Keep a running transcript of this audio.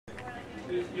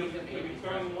you'll be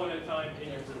throwing one at a time in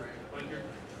your group. But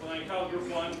when I call group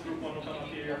one will come up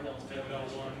here, and they'll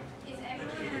one. Is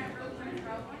everyone in our group going to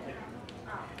throw one? Yeah.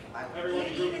 Oh. Everyone in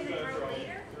the group is Even going to the throw group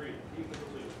leader? 3. He's the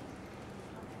group leader.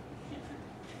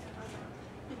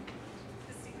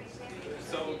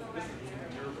 So this is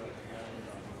your vote.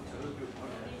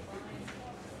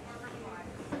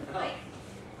 Like,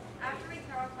 after we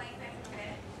throw a plane, we have to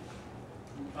fit.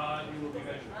 You will be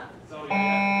measured. So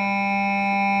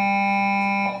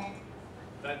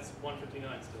that's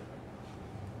 159 still.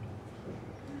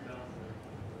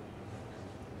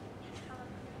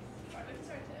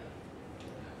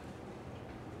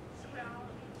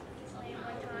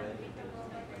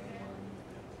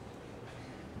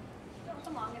 The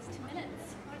longest 2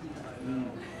 minutes.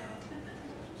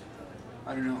 I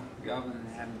don't know. Galvin and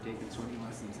having taken swimming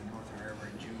lessons in North Harbor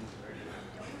in June,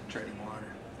 treading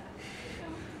water.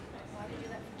 Why do you do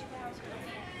that for 2 hours?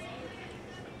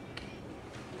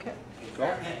 Okay, go.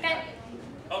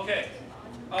 Okay.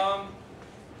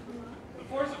 The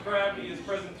force of gravity is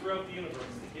present throughout the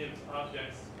universe. It gives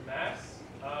objects mass,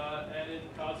 and it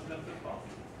causes them to fall.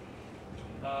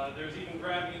 There's even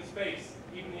gravity in space.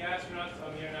 Even the astronauts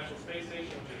on the International Space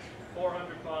Station, which is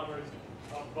 400 kilometers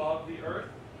above the Earth,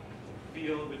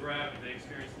 feel the gravity. They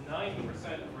experience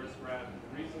 90% of Earth's gravity.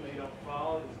 The reason they don't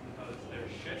fall is because their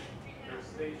ship, their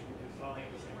station, is falling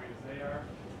at the same rate as they are,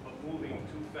 but moving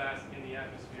too fast in the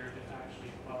atmosphere to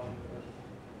actually follow the Earth.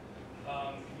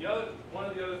 One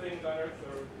of the other things on Earth,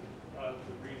 or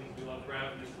the reasons we love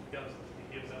gravity, is because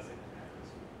it gives us an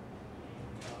atmosphere.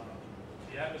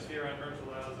 The atmosphere on Earth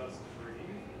allows us to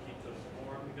breathe, keeps us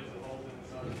warm because it holds in the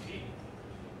sun's heat,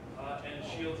 and it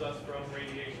shields us from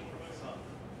radiation from the sun.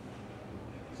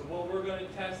 So what we're going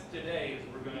to test today is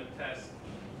we're going to test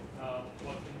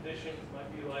what conditions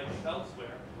might be like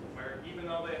elsewhere, where even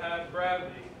though they have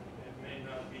gravity, it may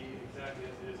not be exactly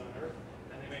as it is on Earth,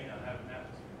 and they may not have an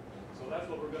atmosphere. So that's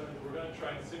what we're going to do. We're going to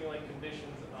try and simulate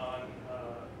conditions on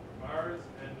Mars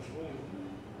and the Moon.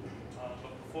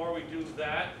 But before we do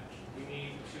that, we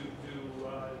need to do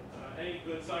any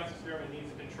good science experiment needs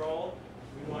a control.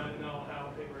 We want to know how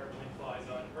a paper airplane flies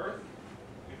on Earth.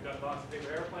 We've got lots of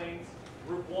paper airplanes.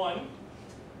 Group 1,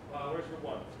 where's group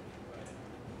 1?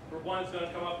 Group 1 is going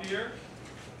to come up here,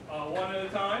 one at a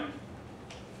time.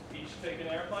 Each take an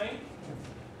airplane.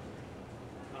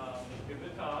 Give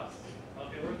it a toss.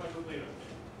 Okay, where's my group leader?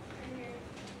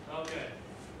 Okay.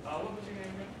 What was your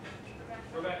name again?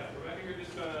 Rebecca. Rebecca, you're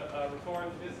just going to record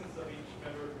the distance of each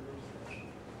member of the group.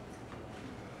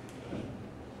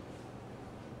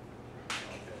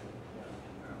 Okay.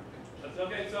 That's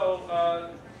okay. So,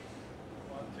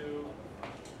 1, 2.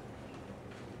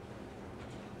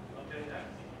 Okay,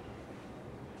 next.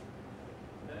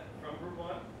 From group 1,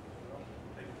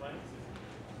 take the planes.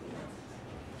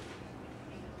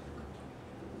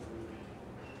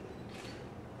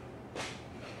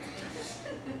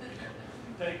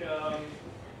 Take,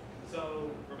 so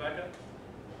Rebecca,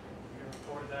 you can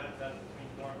record that, that's between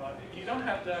 4 and 5. You don't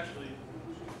have to actually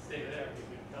stay there, you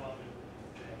can come up and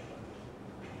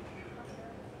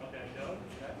okay, go,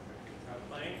 next.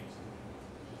 Plane.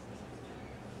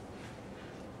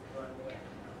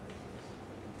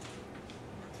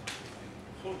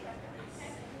 Cool.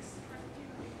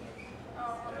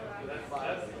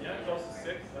 Yeah, close to 6,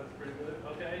 that's pretty good.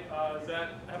 Okay, is that,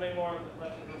 how many more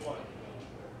left in group 1?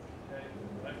 Okay,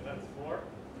 that's 4.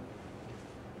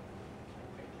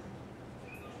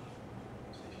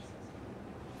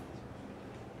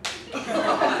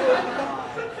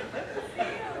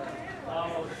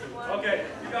 Okay,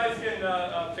 you guys can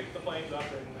pick the planes up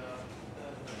and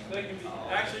they can be,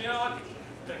 actually, you know what?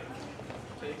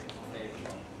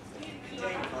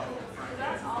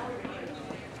 That's all we're doing.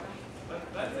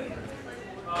 That's it.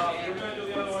 We're going to do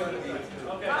the other one.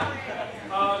 Okay.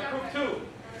 Group 2.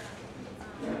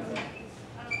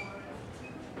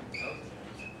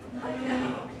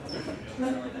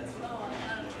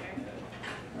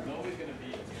 Nobody's going to be.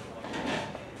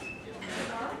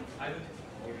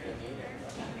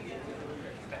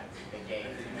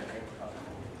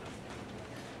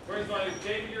 Where's my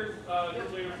Dave? Your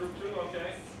group leader, group 2.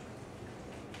 Okay.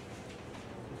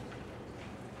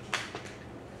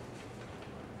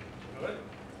 Good.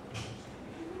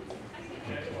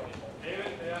 Okay.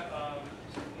 David, yeah.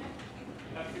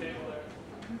 Have the table there.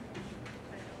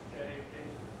 Okay.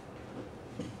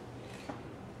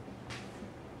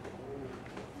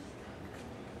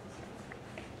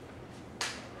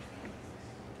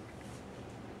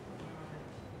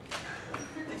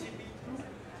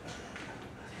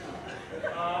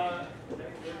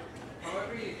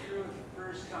 However you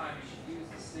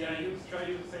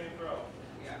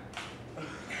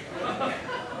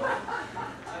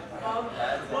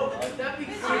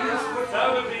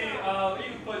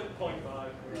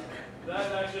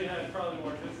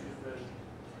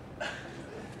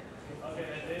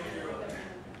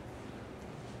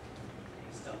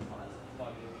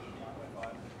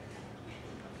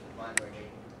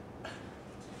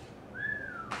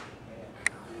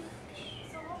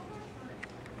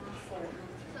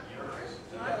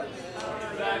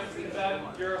Is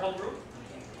that your whole group?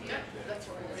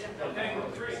 Okay,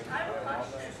 group 3. I have a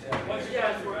question. What's your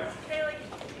guys' group? Okay, like,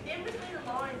 in between the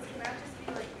lines, can I just be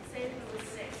like, say if it was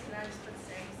 6, can I just put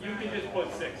 6? You can just put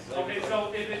 6. Okay,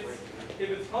 so if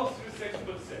it's close to 6,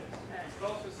 put 6. If it's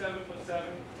close to 7, put 7.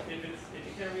 If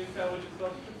you can't read spell, which is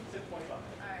close to 6.5.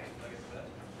 Alright.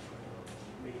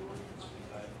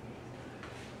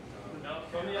 No,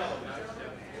 from the yellow. Nice.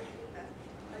 Yeah.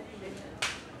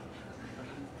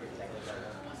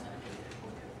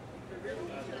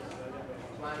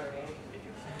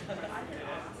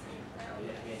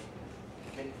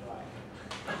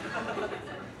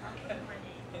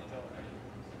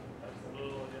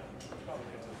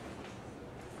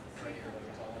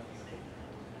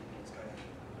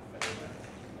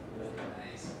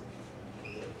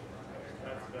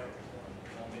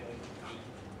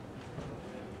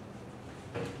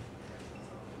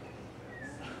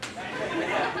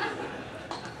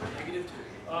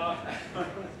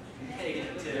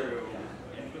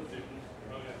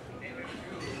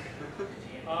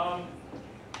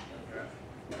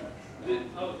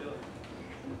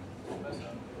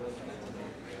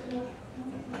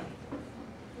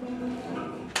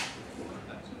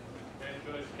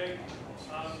 Okay,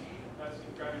 guys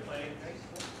can grab your plane.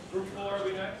 Group 4, are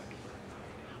we next?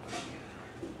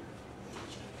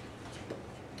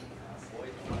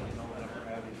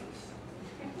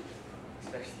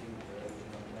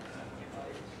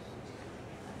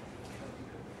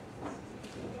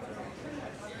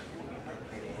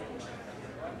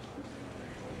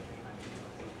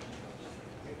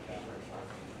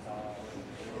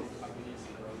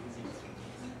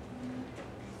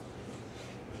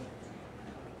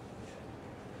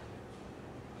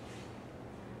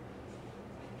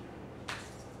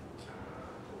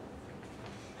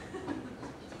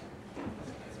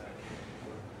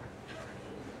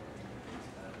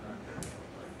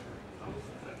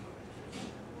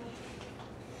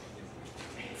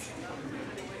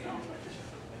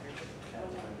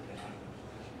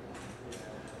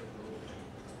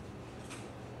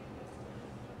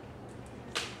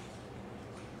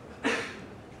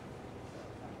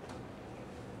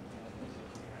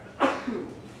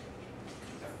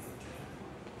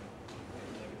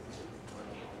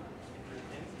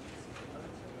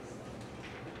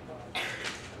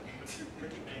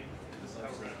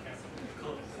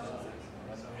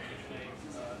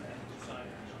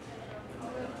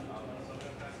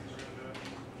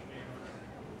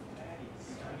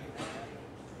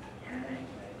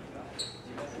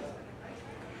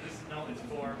 It's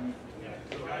 4. Yeah.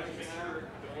 So guys, make sure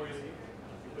before you leave, you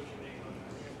put your name on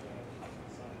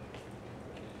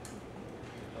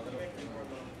the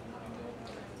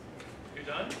You're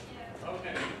done?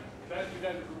 Okay. You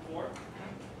guys are group 4?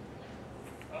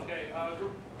 Okay,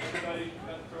 group, everybody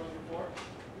got to throw in group 4?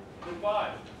 Group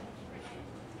 5.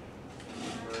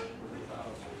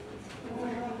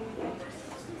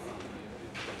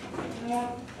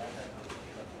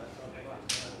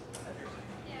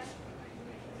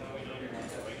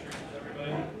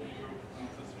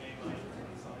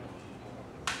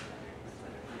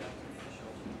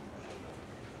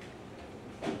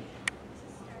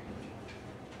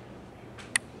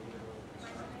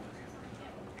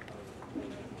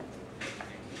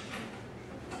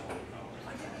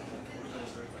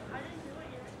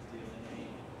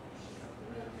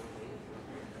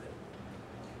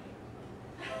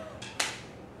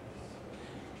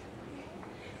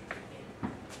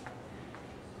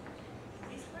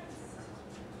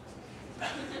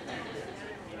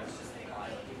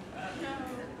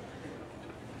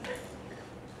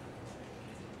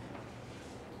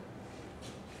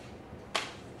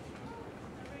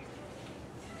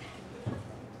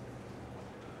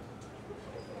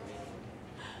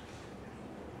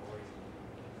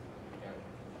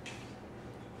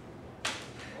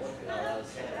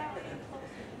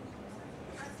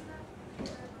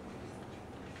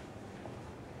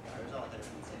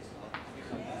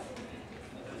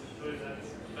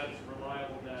 That's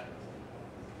reliable data.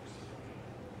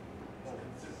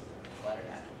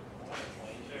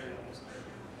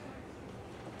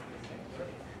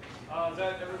 Is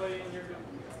that everybody in your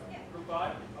group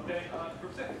 5? Okay,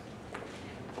 group 6.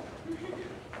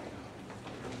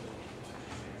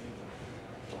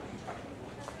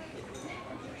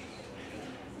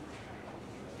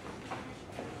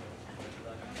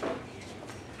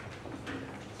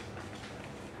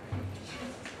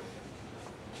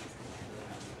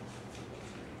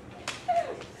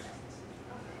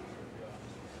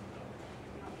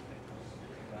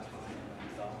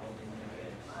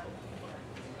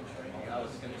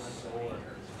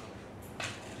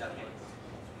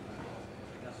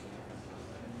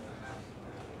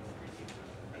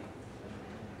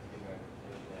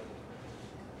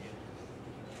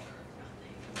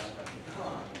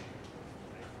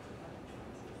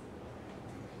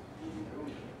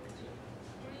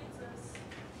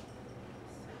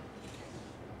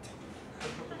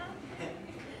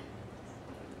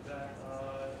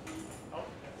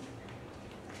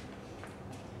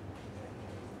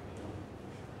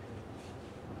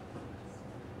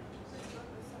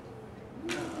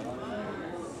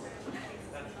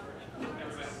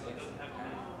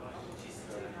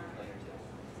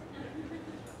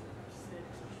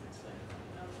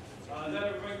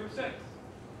 group 6?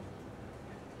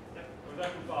 Yeah. Or was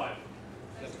that group 5?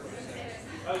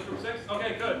 That was group 6?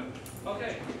 Okay, good.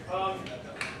 Okay.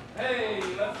 Hey,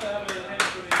 let's have a hand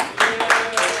for these.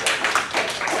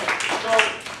 So,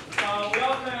 we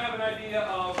all kind of have an idea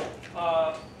of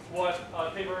what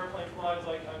a paper airplane flies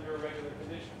like under regular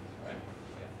conditions, right?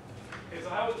 Okay, so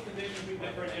how would the conditions be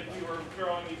different if we were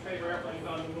throwing these paper airplanes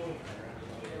on the moon?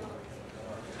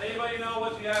 Anybody know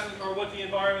what the atmosphere or what the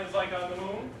environment is like on the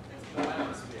moon? No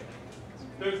atmosphere.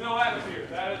 There's no atmosphere.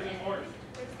 That is important.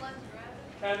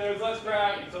 And there's less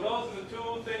gravity. So those are the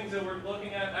two things that we're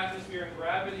looking at: atmosphere and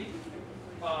gravity.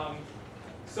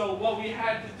 So what we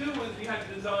had to do is we had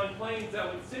to design planes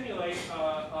that would simulate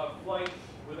a flight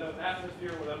without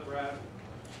atmosphere, without gravity.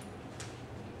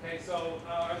 Okay, so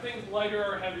are things lighter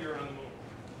or heavier on the moon?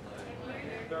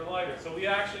 They're lighter. So we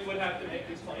actually would have to make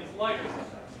these planes lighter.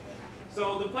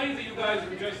 So the planes that you guys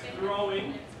were just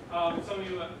throwing, some of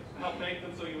you helped make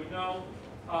them so you would know,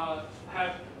 are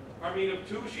made of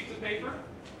 2 sheets of paper.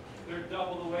 They're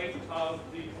double the weight of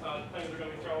the planes we're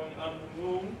going to be throwing on the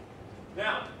moon.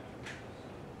 Now,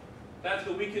 that's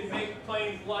what we can make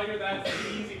planes lighter. That's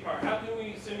the easy part. How can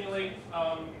we simulate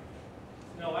no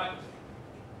atmosphere?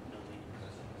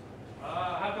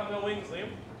 How come no wings, Liam?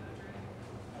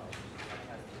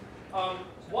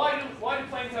 Why do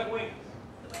planes have wings?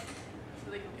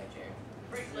 So they can catch air.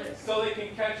 Break lift. So they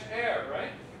can catch air,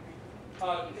 right?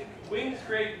 Wings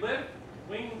create lift.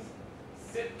 Wings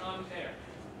sit on air.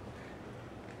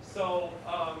 So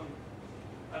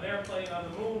an airplane on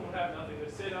the moon would have nothing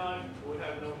to sit on. It would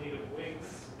have no need of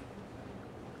wings.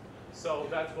 So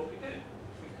that's what we did.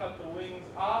 We cut the wings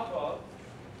off of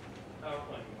our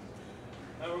planes.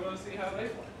 Now we're going to see how they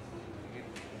fly.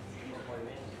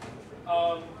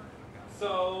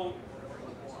 So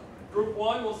group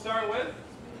 1 we'll start with.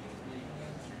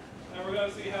 And we're going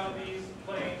to see how these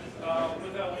planes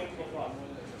without wings will fly.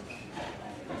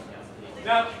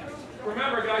 Now,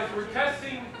 remember guys, we're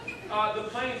testing the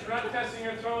planes. We're not testing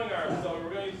your throwing arms. So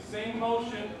we're going to use the same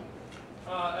motion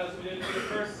as we did for the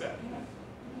first set.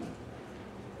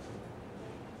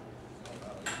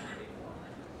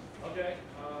 Okay.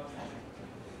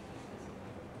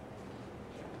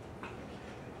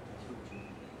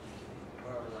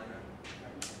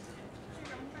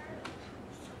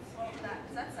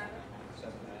 Is that 7?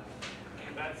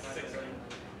 That's 6.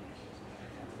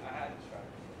 I had to try.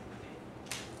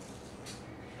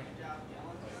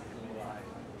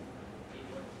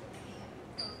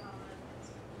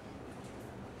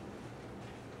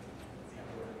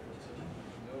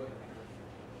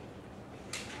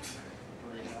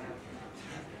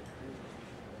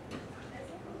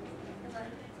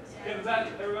 Okay, was that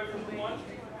everybody from group 1?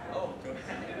 Oh,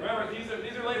 Remember, these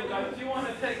are labeled, guys. If you want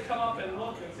to come up and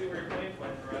look and see where your plane's from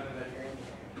rather than.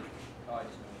 oh, I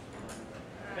just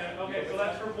Okay, so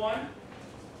that's group 1.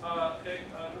 Okay,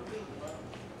 group 2.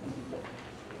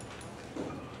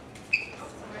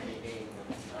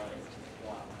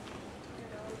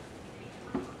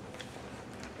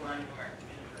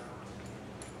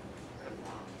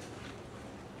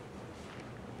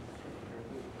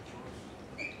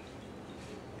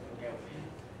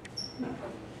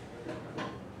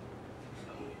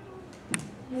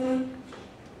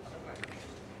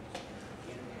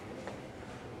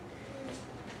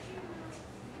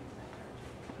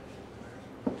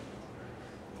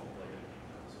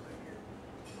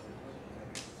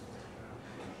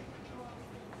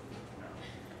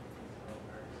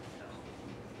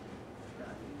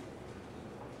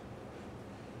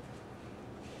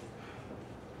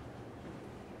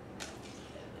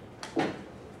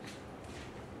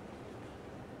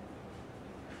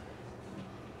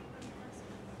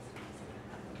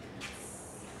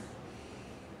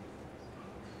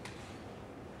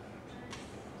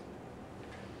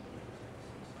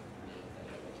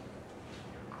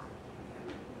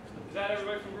 Is that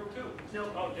everybody from group 2? No.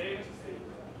 Oh, Dave and Steve.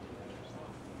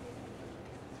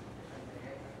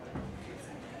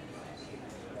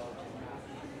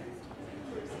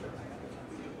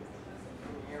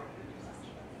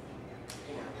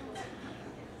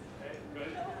 Okay,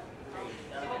 good.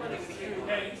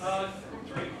 Okay, group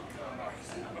 3.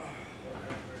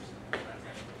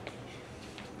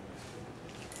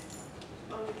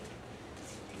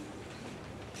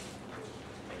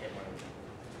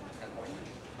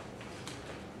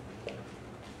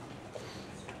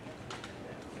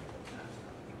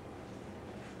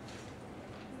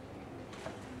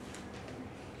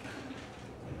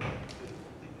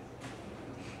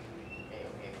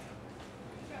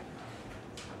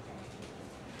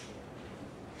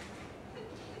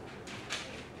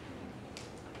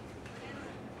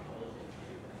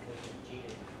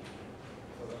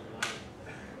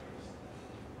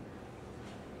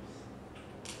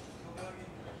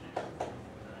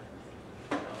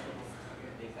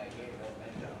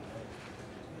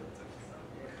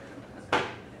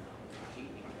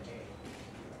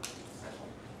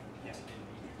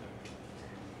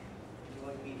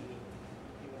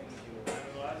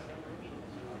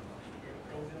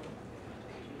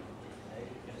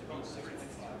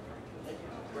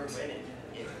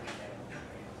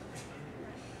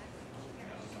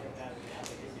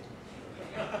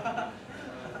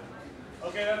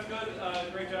 good.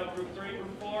 Great job, group 3.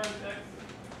 Group 4 next.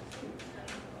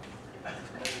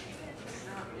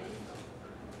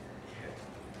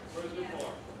 Where's group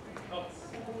 4? Oh.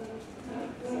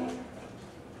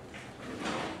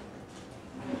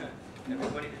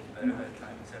 Everybody did better that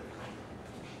time except for me.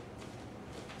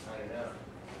 I don't know.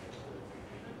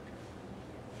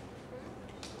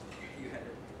 You had it.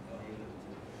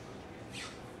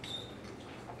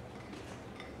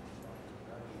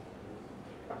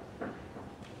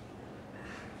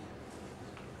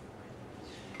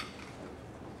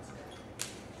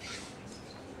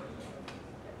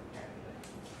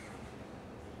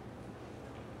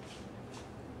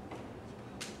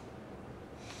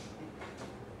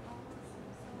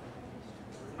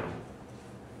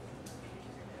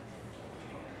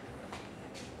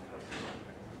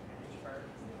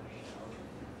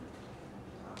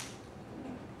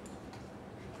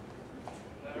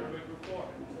 Now everybody group 4.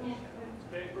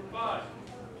 Okay, group 5.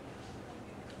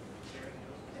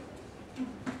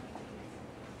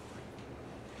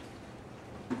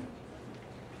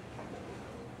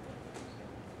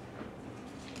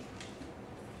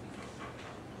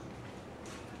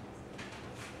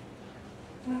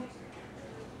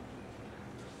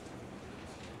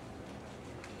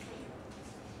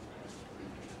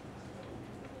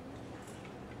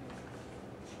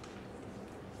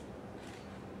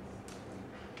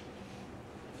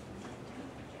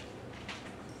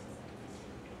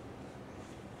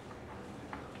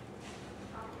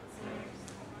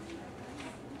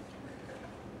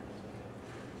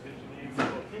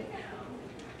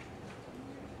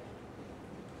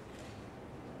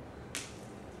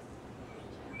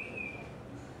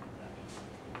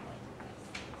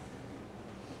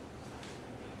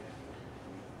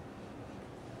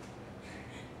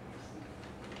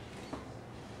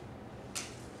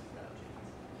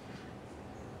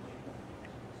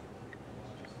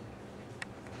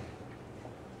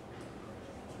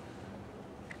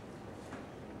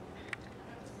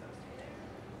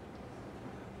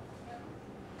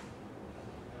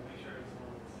 Make sure it's on.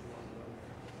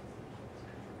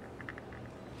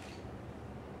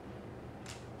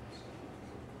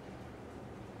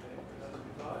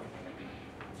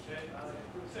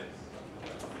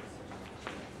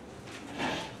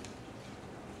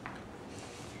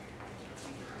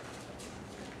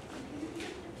 Okay, that's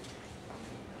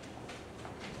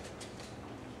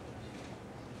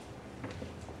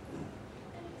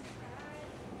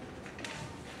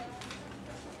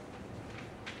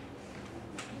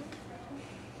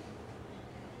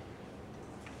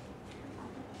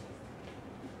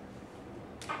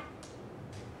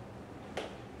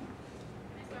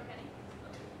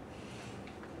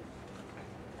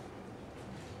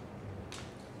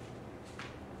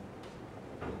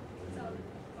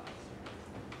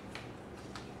group 5.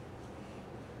 Okay, group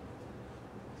 6. Good,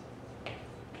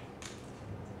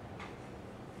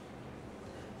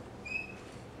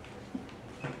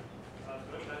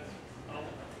 that's all.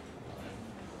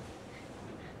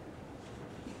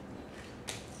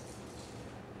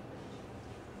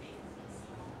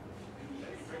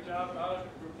 Okay, great job,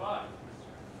 group 5.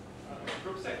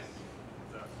 Group 6.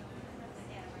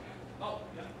 Oh,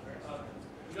 yeah.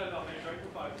 You guys all finished, right?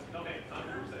 Group 5. Okay, on to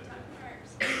group 6.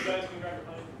 You guys can grab your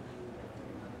phone.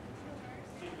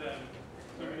 Keep them.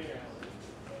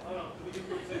 Oh no, did we do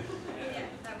group 6? Yeah,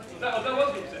 that was. That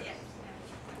was group 6. Yes.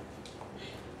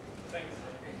 Thanks.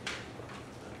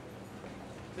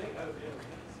 I think I would be able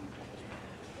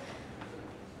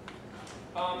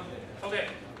to. Okay.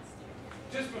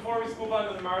 Just before we move on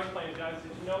to the Mars plane, guys,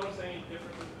 did you notice any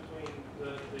differences between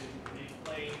the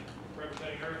plane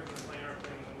representing Earth and the plane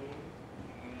representing the Moon?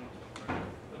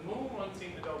 The Moon one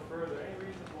seemed to go further. Any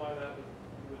reasons why that would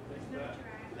you would think that?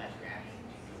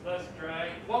 Less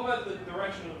drag. What about the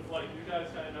direction of the flight? You guys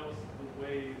kind of notice the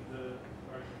way the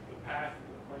path of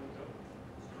the plane goes?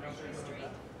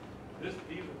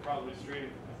 These are probably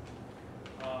straight.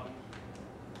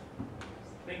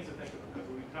 Things to think about because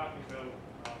we'll be talking about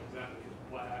exactly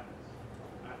what happens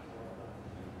after all that.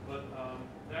 But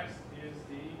next is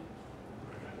the.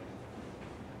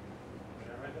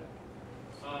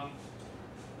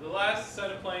 The last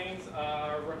set of planes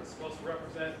are supposed to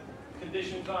represent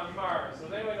conditions on Mars. So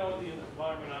does anybody know what the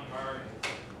environment on Mars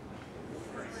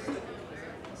is?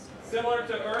 Similar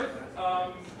to Earth.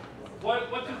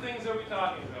 What two things are we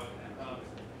talking about?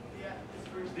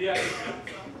 The atmosphere.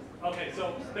 Okay,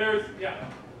 so there's, yeah,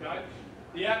 got it.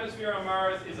 The atmosphere on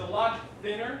Mars is a lot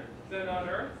thinner than on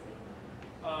Earth.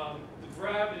 The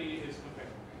gravity is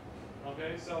compared.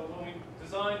 Okay, so when we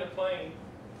designed a plane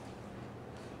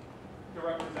to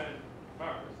represent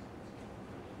Mars,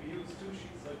 we used two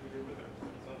sheets like we did with Earth.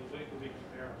 So the weight will be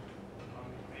compared. air,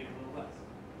 maybe a little less.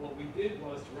 What we did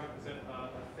was to represent a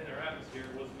thinner atmosphere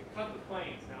was we cut the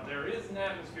planes. Now there is an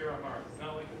atmosphere on Mars. It's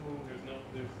not like the moon.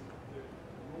 The moon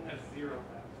has 0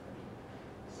 atmosphere.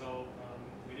 So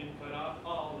we didn't cut off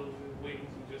all the wings.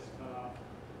 We just cut off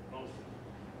most of them.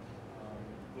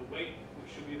 The weight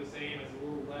should be the same as a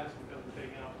little less because we're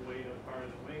taking out the weight of part of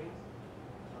the wings.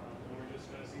 And we're just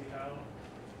going to see how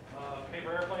a paper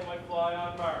airplane might fly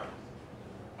on Mars.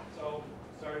 So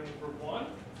starting for 1.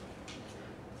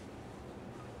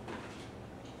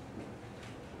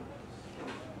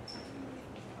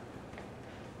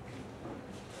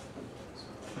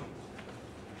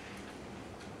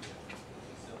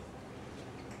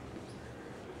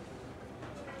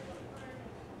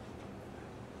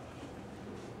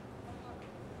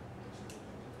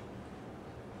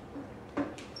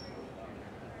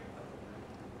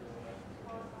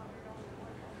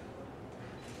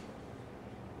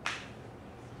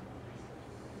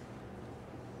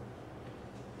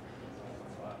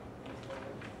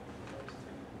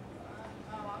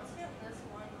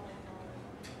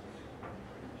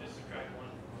 Just subtract 1.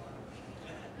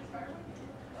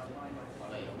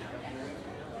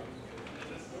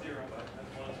 This is 0, but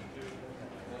that's 1 and 2.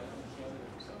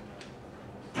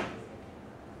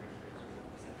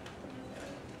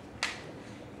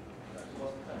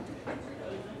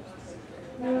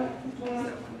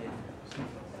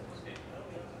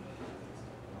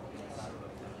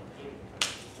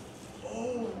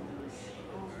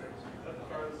 That's the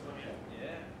farthest one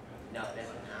yet. No,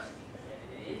 definitely not.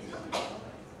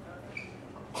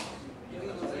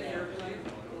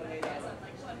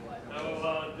 No,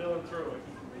 Dylan threw it.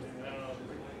 I don't know.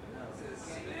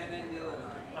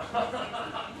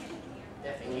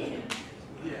 Definitely need it.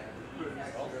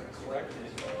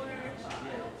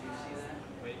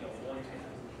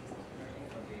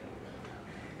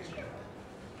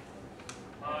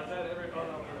 Is that every? Oh no,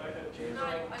 I got to change. No, I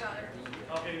got it.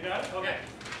 Okay, you got it? Okay.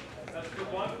 That's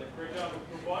group 1. Great job with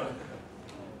group 1.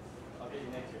 I'll get you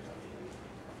next year.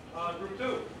 Group 2.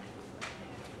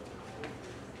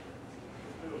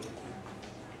 Group 2.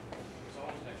 It's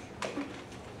always next year.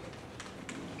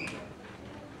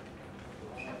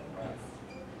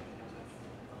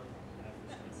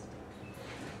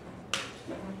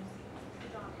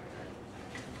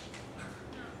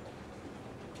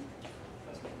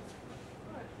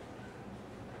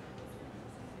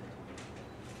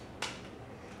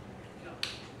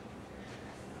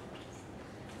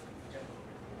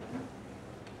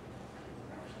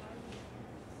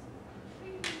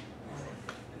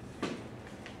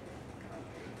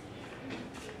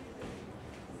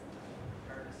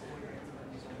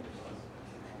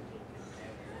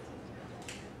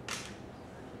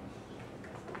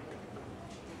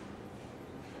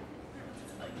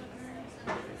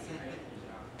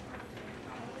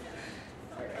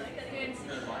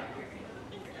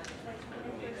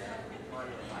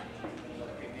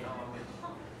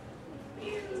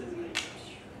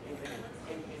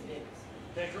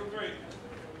 Okay, group 3.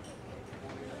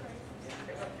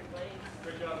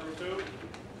 Great job, group 2.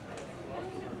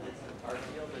 Our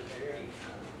field is very.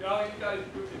 Yeah, if you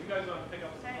guys want to pick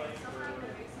up some planes.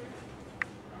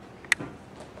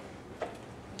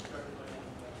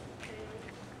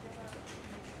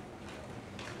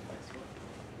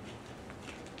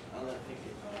 I'll let pick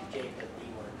it. Jake, the D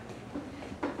one.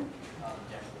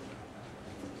 Jackson.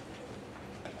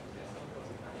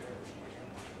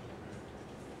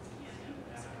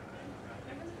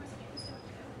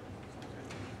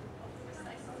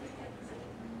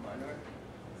 Monarch.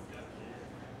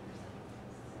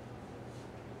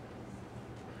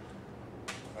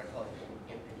 I call it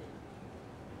impotent.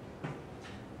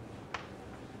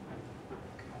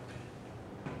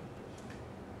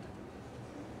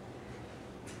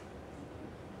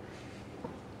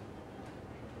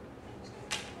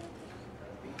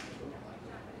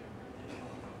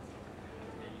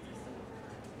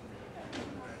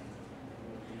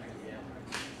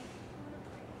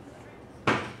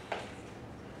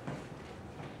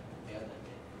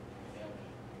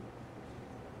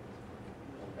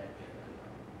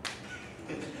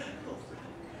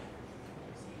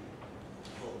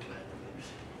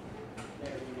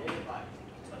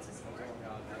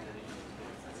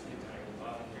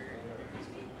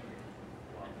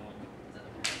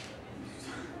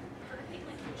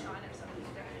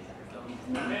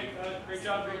 Okay, great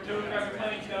job, group 2. Grab your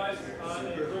planes, guys.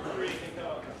 And group 3 can go.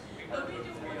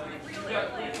 Yeah,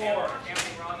 group 4.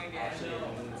 Everything wrong again.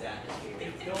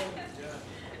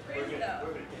 Crazy though.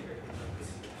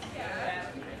 Yeah.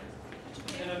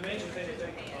 And I mentioned things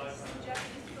like 5 times.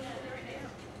 Japanese people over there right now.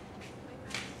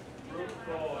 Group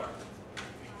 4.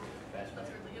 That's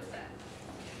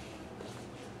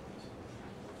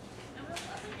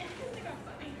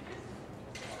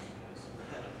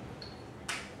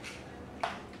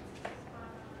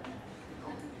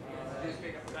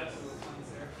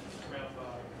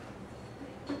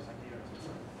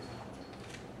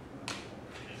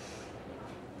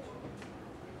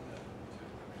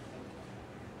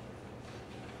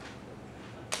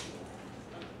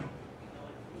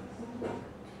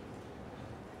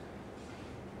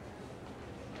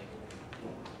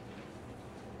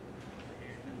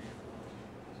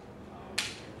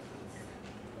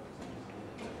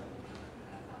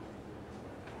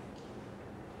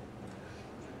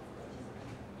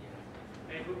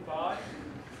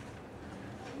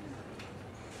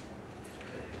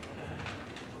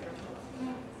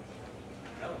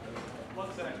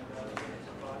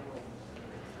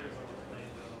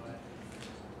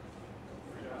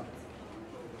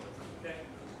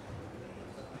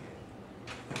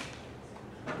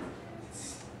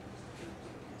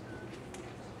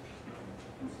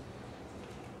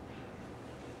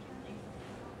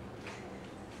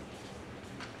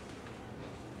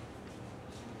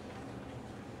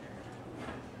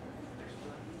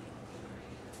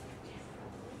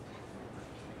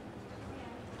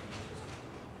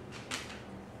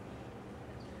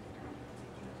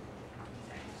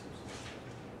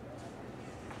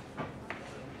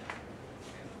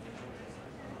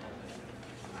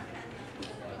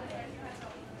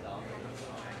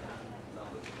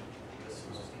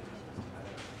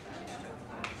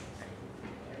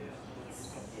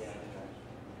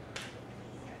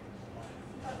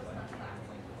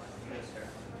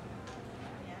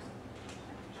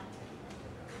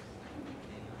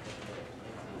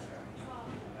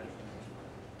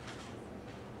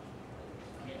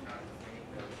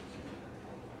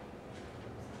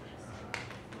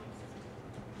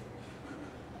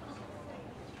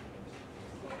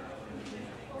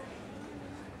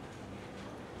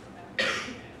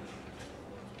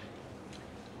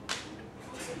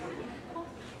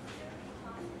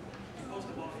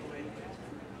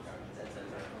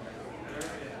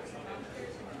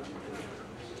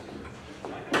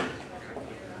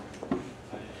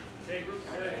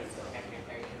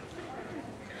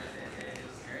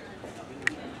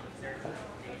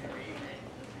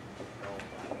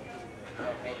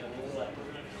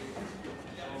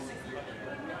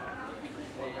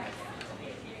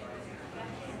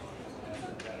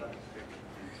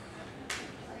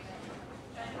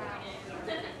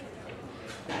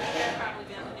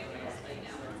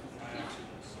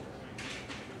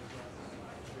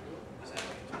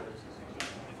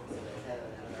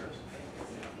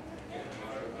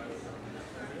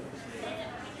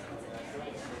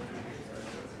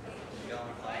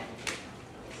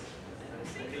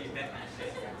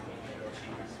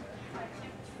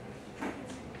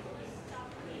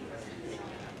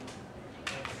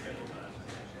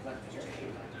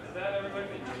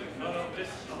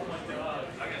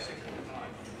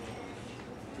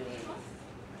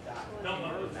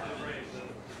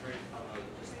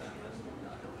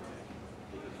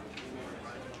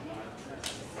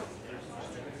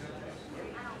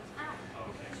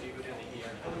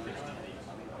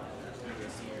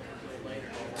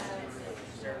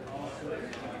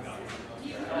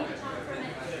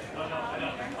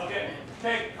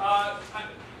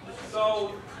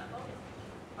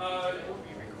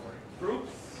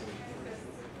groups,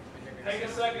 take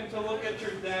a second to look at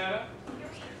your data.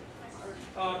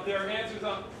 Their answers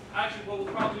on, actually what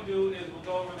we'll probably do is we'll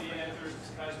go over the answers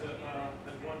as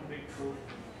one big group.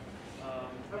 Are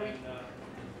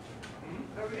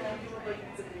we gonna do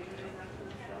like the mean after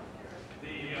the stuff?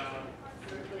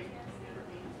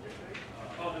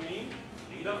 Oh, the mean?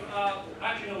 No,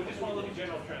 actually, no, we just want to look at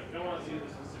general trends. We don't want to see the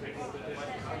specific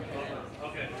statistics.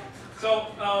 Okay. So,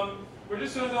 we're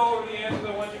just going to go over the answers.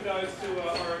 I want you guys to,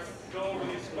 or go over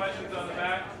these questions on the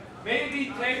back.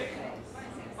 Maybe take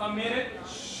a minute.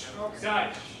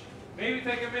 Guys, maybe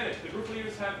take a minute. The group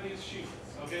leaders have these sheets.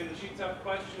 Okay, the sheets have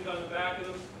questions on the back of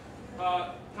them.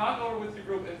 Talk over with your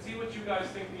group and see what you guys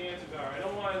think the answers are. I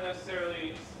don't want to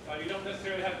necessarily, you don't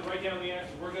necessarily have to write down the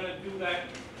answers. We're going to do that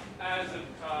as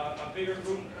a bigger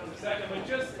group in a second, but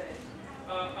just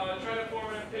try to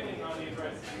form an opinion on these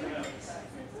right now.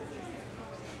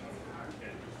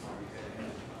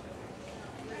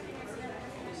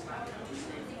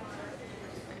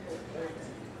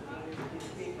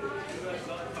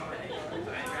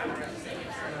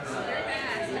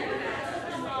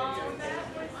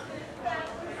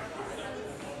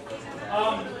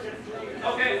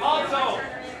 Okay, also,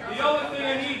 the other thing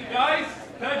I need, guys,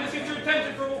 can I just get your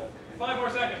attention for 5 more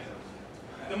seconds?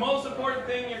 The most important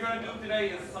thing you're going to do today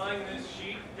is sign this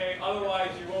sheet, okay? Otherwise,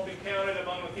 you won't be counted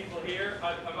among the people here.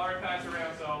 I've already passed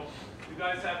around, so you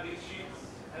guys have these sheets.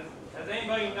 Has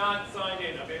anybody not signed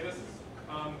in? Okay, this is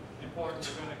important.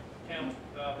 We're going to count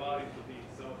bodies with these.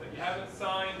 So if you haven't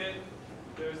signed it,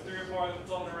 there's 3 or 4 of them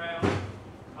floating around.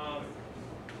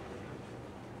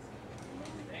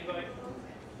 Anybody?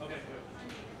 Okay, good.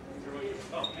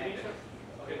 Oh, you need it?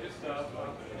 Okay, just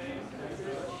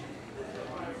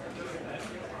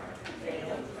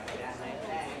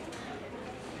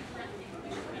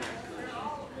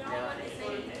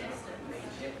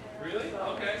really?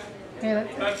 Okay. Yeah,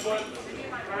 That's what.